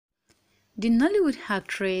The Nollywood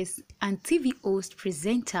actress and TV host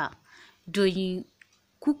presenter Dotin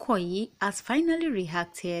Kukoyi has finally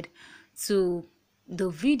reacted to the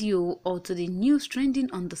video or to the news trending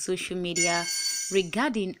on the social media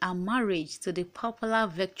regarding her marriage to the popular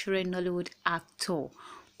veteran Nollywood actor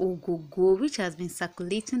Ogogo, which has been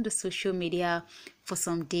circulating the social media for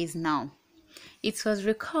some days now. It was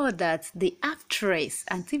recalled that the actress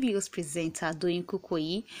and TV host presenter Dotin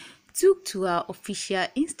Kukoyi took to her official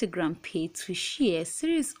Instagram page to share a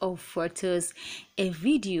series of photos and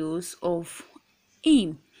videos of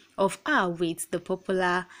her with the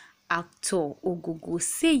popular actor Ogogo,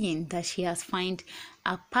 saying that she has found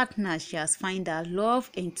a partner, she has found her love,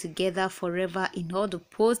 and together forever in all the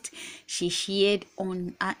posts she shared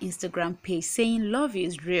on her Instagram page, saying love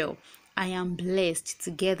is real, I am blessed,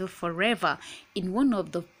 together forever. In one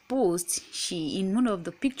of the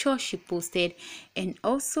pictures she posted, and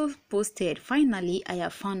also posted, finally I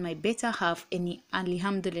have found my better half, and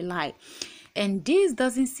alhamdulillah. And this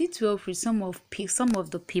doesn't sit well with some of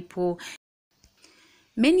the people.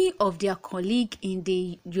 Many of their colleagues in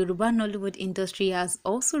the Yoruba Nollywood industry has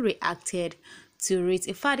also reacted to it.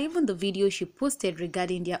 In fact, even the video she posted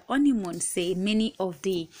regarding their honeymoon, say many of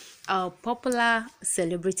the popular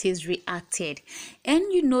celebrities reacted. And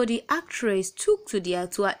the actress took to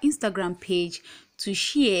her Instagram page to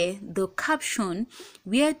share the caption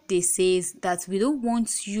where they says that we don't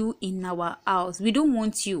want you in our house, we don't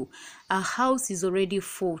want you, our house is already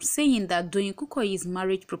full, saying that Dotin Kukoyi's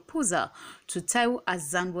marriage proposal to Taiwo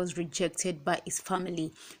Hassan was rejected by his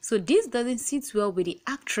family. So this doesn't sit well with the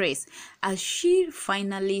actress, as she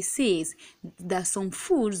finally says that some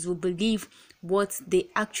fools will believe what they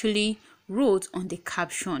actually wrote on the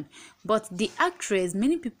caption. But the actress,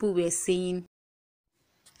 many people were saying,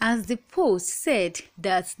 as the post said,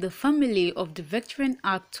 that the family of the veteran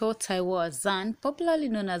actor Taiwo Hassan, popularly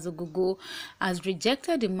known as Ogogo, has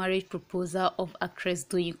rejected the marriage proposal of actress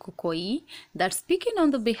Dotin Kukoyi. That speaking on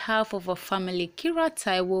the behalf of her family, Kira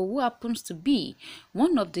Taiwo, who happens to be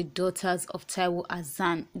one of the daughters of Taiwo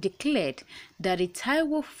Hassan, declared that the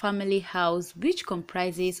Taiwo family house, which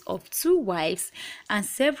comprises of 2 wives and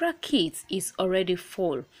several kids, is already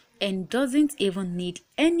full and doesn't even need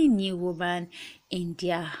any new woman in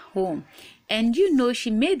their home. And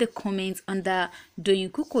she made the comments under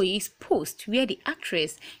Dotin Kukoyi's post where the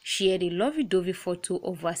actress shared a lovey-dovey photo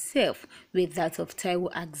of herself with that of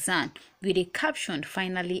Taiwo Hassan with a caption,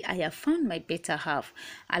 finally I have found my better half,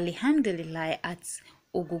 alhamdulillah, at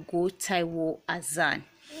Ogogo Taiwo Hassan.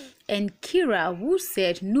 And Kira, who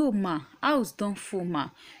said, no ma, house don't full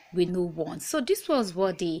ma, we no want. So this was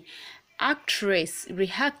what the actress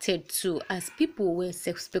reacted to, as people were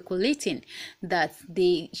speculating that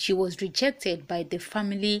she was rejected by the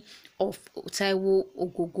family of Taiwo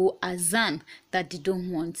Ogogo Hassan, that they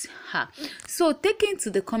don't want her. So taking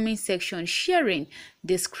to the comment section, sharing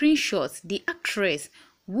the screenshots, the actress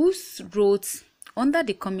who wrote under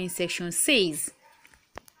the comment section says,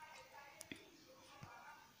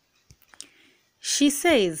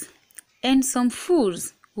 and some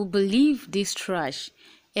fools who believe this trash,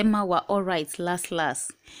 Emma were alright last.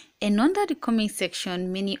 And under the comment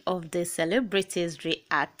section, many of the celebrities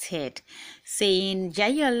reacted, saying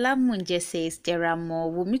Jayala Munje says there are more.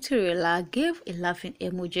 Wumiturela gave a laughing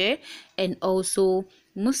emoji, and also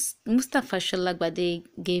Mustafa Shalagbade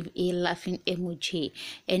gave a laughing emoji.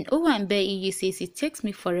 And Owambe says it takes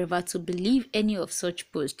me forever to believe any of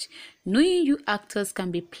such posts. Knowing you actors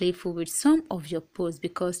can be playful with some of your posts,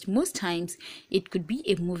 because most times it could be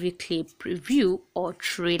a movie clip, preview, or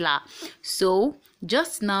trailer. So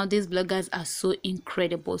just now these bloggers are so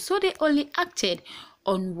incredible, so they only acted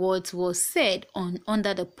on what was said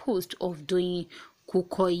under the post of Dotin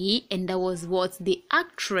Kukoyi, and that was what the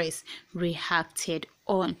actress reacted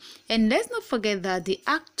on. And let's not forget that the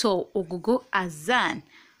actor Ogogo Hassan